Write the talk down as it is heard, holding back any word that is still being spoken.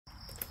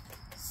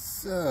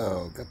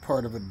So, got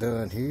part of it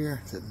done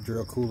here. Let the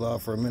drill cool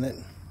off for a minute.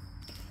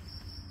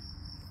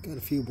 Got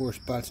a few more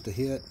spots to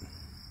hit.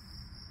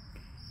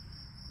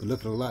 But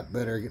looking a lot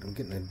better.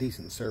 Getting a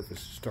decent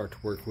surface to start to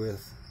work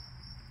with.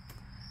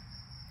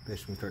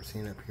 Especially when we start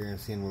seeing up here and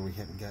seeing where we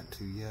haven't got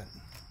to yet.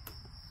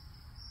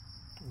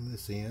 On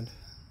this end.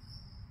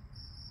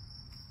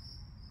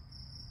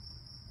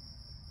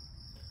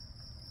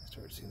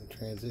 Start seeing the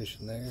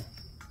transition there.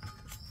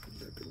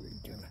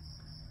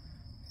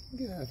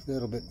 Yeah, a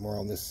little bit more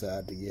on this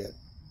side to get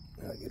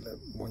a little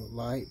more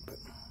light, but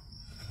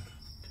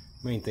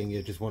main thing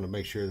is just want to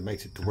make sure it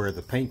makes it to where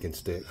the paint can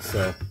stick.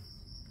 So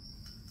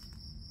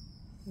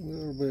a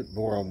little bit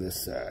more on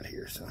this side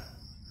here. So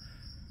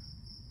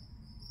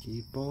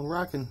keep on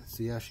rocking,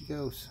 see how she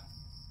goes.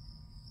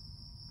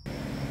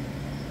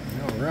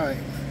 All right,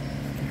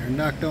 get her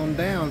knocked on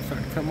down,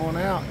 starting to come on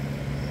out.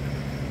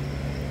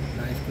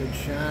 Nice good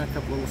shine, a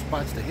couple little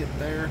spots to hit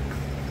there.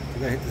 We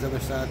gotta hit this other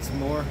side some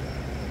more.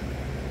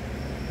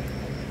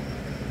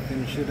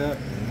 Finish it up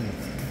and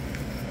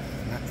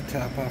knock the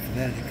top off of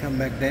that as you come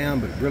back down,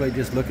 but really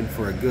just looking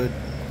for a good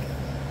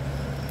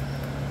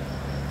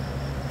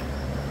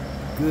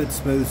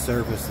smooth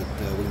surface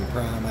that we can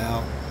prime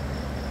out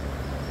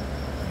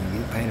and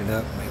get painted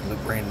up, make it look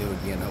brand new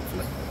again,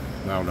 hopefully.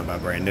 Well, I don't know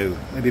about brand new,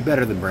 maybe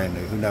better than brand new,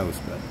 who knows,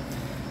 but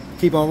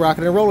keep on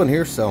rocking and rolling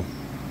here. So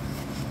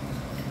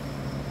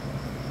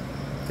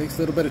takes a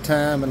little bit of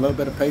time and a little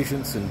bit of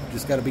patience, and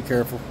just got to be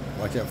careful,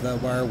 watch out for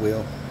that wire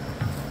wheel.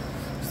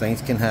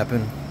 Things can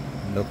happen,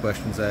 no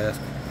questions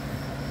asked,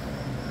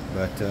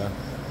 but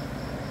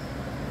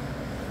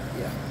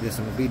yeah, this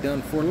one will be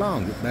done before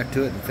long. Get back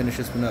to it and finish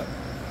this one up.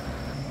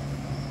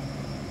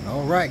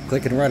 All right,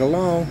 clicking right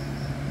along.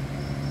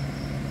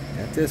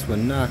 Got this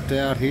one knocked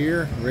out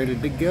here, ready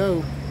to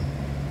go.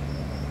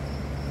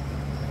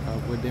 All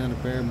the way down to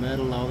bare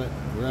metal, all that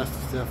rust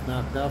and stuff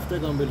knocked off.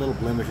 Still gonna be little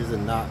blemishes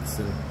and knots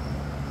and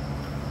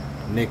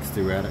nicks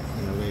throughout it.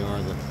 You know, they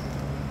are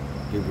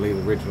you believe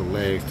the original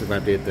legs. Took I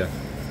did the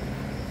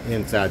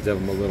insides of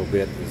them a little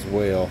bit as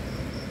well.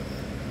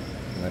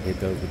 And I'd hit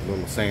those with a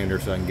little sander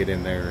so I can get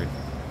in there and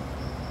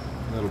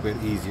a little bit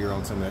easier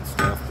on some of that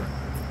stuff.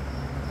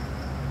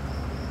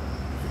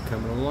 But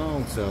coming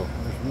along, so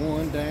there's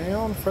one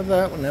down for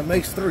that one. That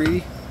makes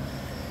three,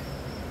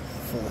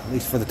 at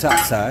least for the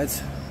top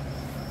sides.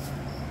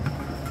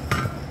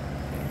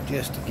 And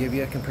just to give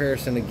you a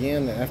comparison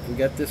again, after we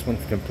got this one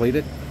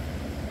completed,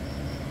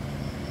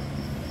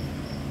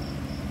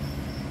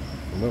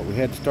 and what we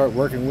had to start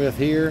working with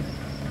here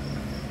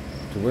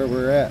to where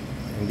we're at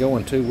and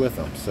going to with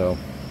them. So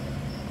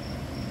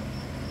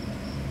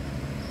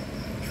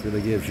this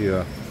really gives you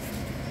a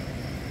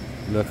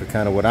look at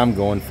kind of what I'm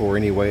going for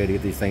anyway to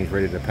get these things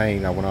ready to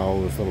paint. I want all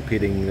this little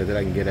pitting that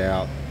I can get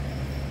out,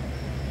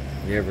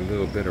 every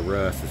little bit of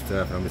rust and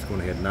stuff, and I'm just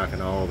going ahead and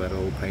knocking all that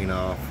old paint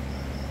off,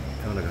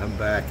 kind of come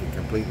back and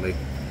completely,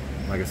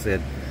 like I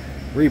said,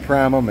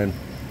 reprime them and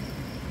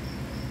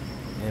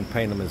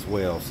paint them as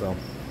well. So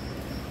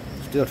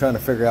still trying to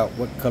figure out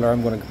what color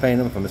I'm going to paint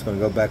them, if I'm just going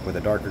to go back with a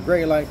darker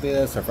gray like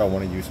this, or if I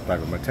want to use some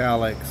type of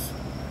metallics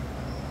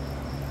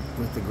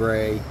with the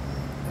gray,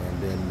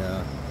 and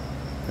then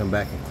come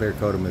back and clear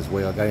coat them as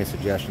well. Got any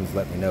suggestions,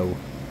 let me know.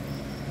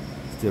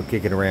 Still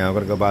kicking around. I'm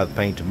going to go buy the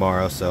paint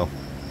tomorrow, so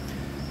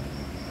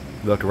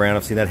looked around.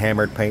 I've seen that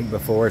hammered paint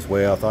before as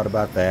well. Thought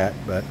about that,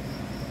 but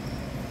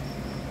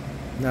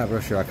not real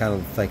sure. I kind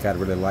of think I'd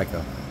really like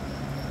a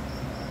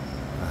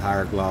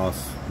higher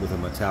gloss with a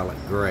metallic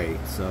gray,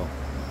 so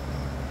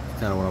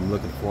kind of what I'm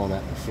looking for on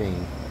that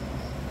machine,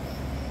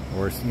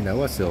 or you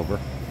know, a silver.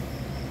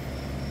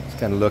 Just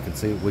kind of look and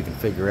see what we can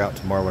figure out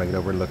tomorrow when I get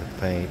over and look at the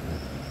paint.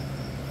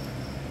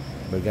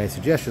 But if you got any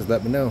suggestions,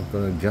 let me know. I'm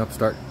going to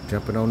start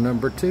jumping on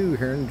number 2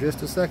 here in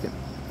just a second.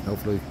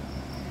 Hopefully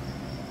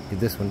get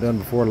this one done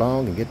before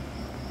long and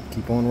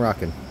keep on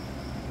rocking.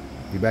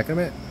 Be back in a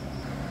minute.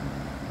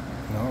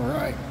 All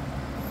right,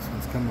 this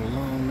one's coming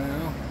along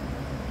now.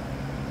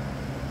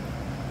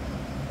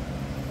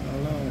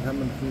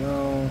 Coming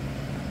along.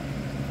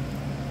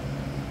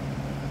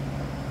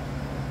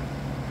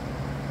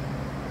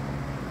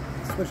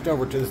 Switched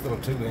over to this little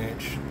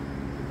 2-inch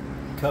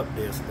cup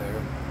disc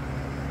there.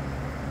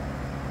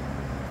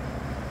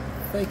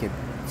 I think it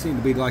seemed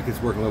to be like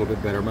it's working a little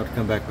bit better. I'm about to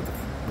come back with the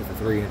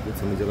 3-inch with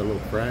some of these other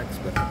little cracks,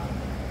 but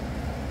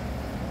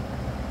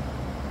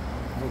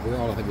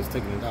overall I think it's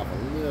taking it off a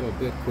little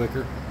bit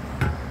quicker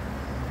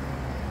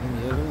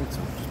than the other one. So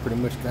just pretty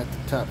much got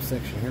the top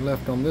section here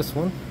left on this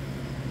one.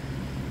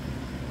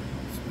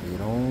 Let's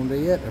get on to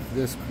it after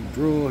this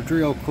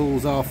drill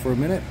cools off for a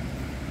minute.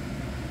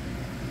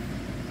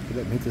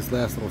 Let me hit this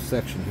last little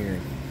section here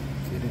and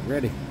get it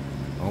ready.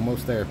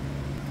 Almost there.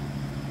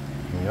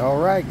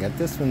 Alright, got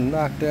this one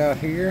knocked out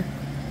here.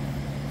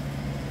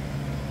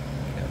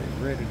 Got it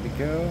ready to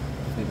go.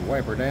 Just need to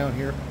wipe her down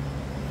here.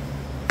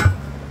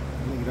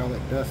 Get all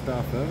that dust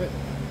off of it.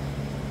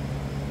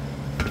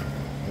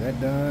 Got that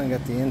done.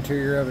 Got the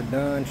interior of it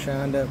done,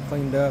 shined up,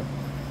 cleaned up.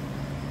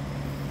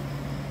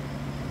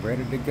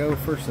 Ready to go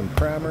for some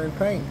primer and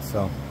paint.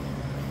 So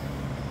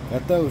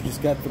Got those,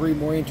 just got 3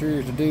 more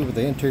interiors to do, but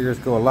the interiors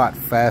go a lot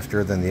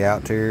faster than the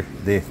outerior,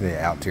 the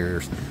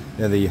outeriors,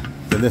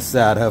 than this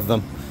side of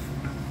them.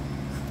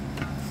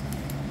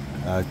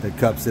 The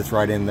cup sits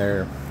right in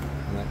there,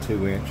 not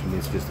 2-inch, and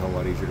it's just a whole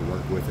lot easier to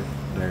work with it.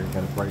 There, it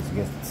kind of breaks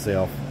against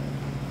itself,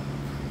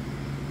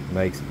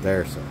 makes it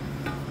there, so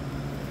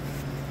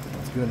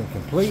it's good and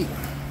complete.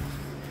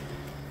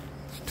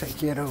 Let's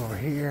take it over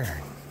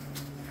here.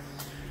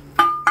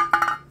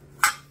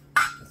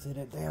 Set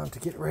it down to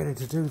get ready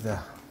to do the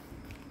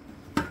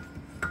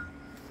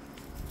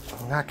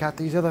knock out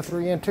these other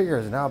 3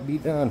 interiors, and I'll be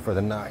done for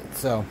the night.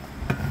 So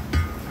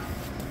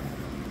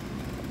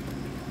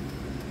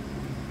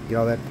get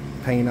all that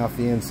paint off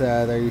the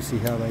inside there. You see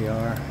how they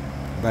are.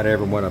 About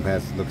every one of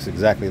them looks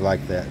exactly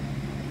like that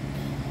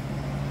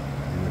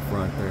in the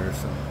front there.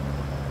 So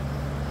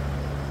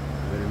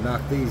better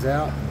knock these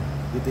out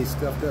and get these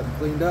scuffed up and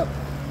cleaned up,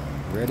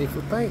 ready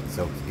for paint.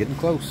 So it's getting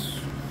close.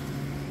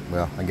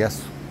 Well, I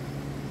guess.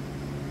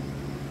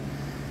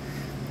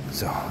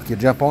 So I can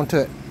jump onto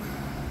it.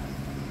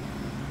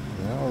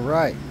 All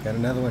right, got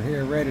another one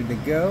here ready to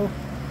go.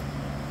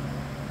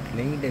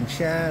 Cleaned and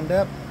shined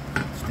up.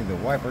 Just need to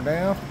wipe her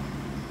down.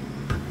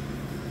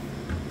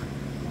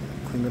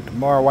 Clean up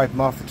tomorrow, wipe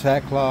them off the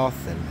tack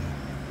cloth. And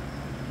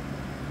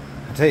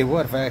I tell you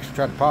what, if I actually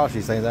try to polish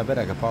these things, I bet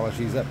I could polish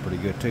these up pretty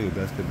good too. But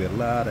that's going to be a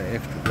lot of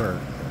extra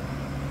work.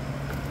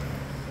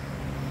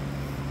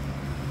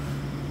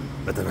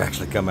 But they've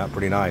actually come out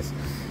pretty nice.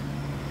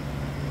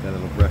 Got a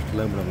little brushed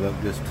aluminum look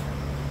just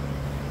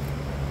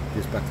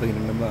by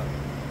cleaning them up.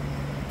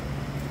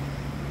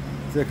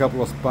 See a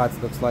couple of spots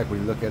it looks like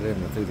when you look at it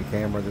through the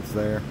camera that's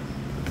there.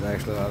 There's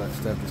actually a lot of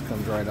that stuff just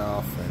comes right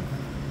off, and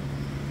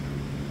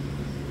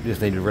you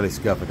just need to really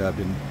scuff it up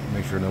and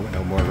make sure no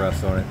more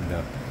rust on it, and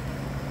the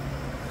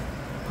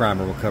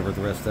primer will cover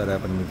the rest of that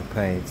up underneath the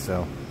paint.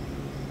 So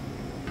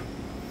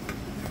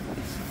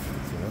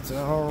that's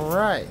all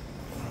right.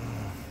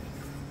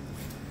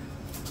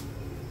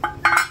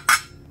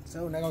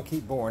 So not gonna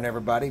keep boring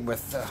everybody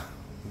with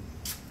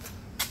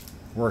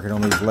working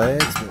on these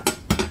legs, but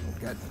we've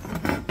got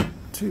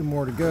 2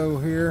 more to go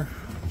here.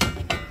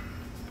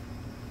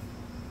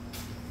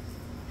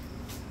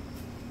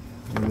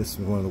 And this is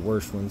one of the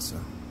worst ones.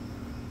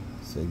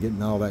 So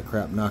getting all that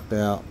crap knocked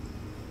out,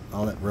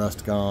 all that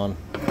rust gone,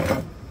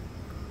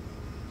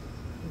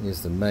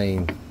 is the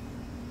main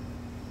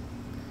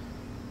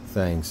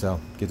thing. So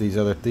get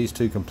these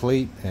 2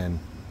 complete, and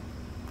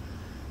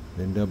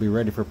then they'll be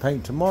ready for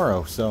paint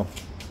tomorrow. So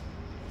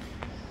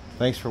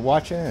thanks for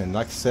watching, and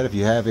like I said, if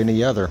you have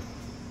any other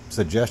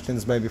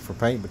suggestions maybe for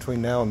paint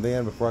between now and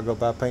then, before I go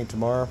buy paint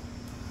tomorrow,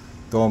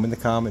 throw them in the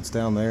comments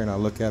down there, and I'll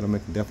look at them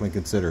and definitely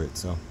consider it.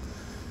 So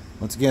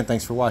once again,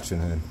 thanks for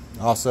watching, and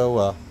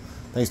also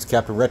thanks to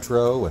Captain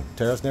Retro and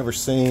Tara's Never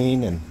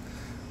Seen and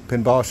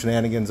Pinball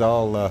Shenanigans,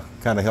 all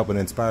kind of helping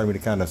inspire me to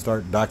kind of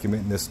start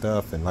documenting this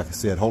stuff, and like I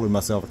said, holding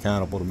myself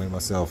accountable to make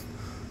myself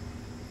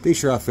be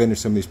sure I finish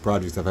some of these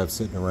projects I've had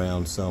sitting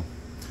around. So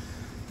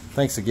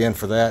thanks again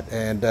for that,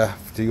 and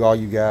to all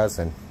you guys,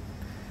 and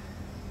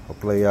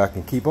hopefully I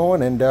can keep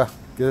on and get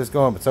this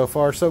going. But so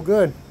far so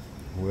good.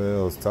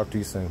 We'll talk to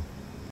you soon.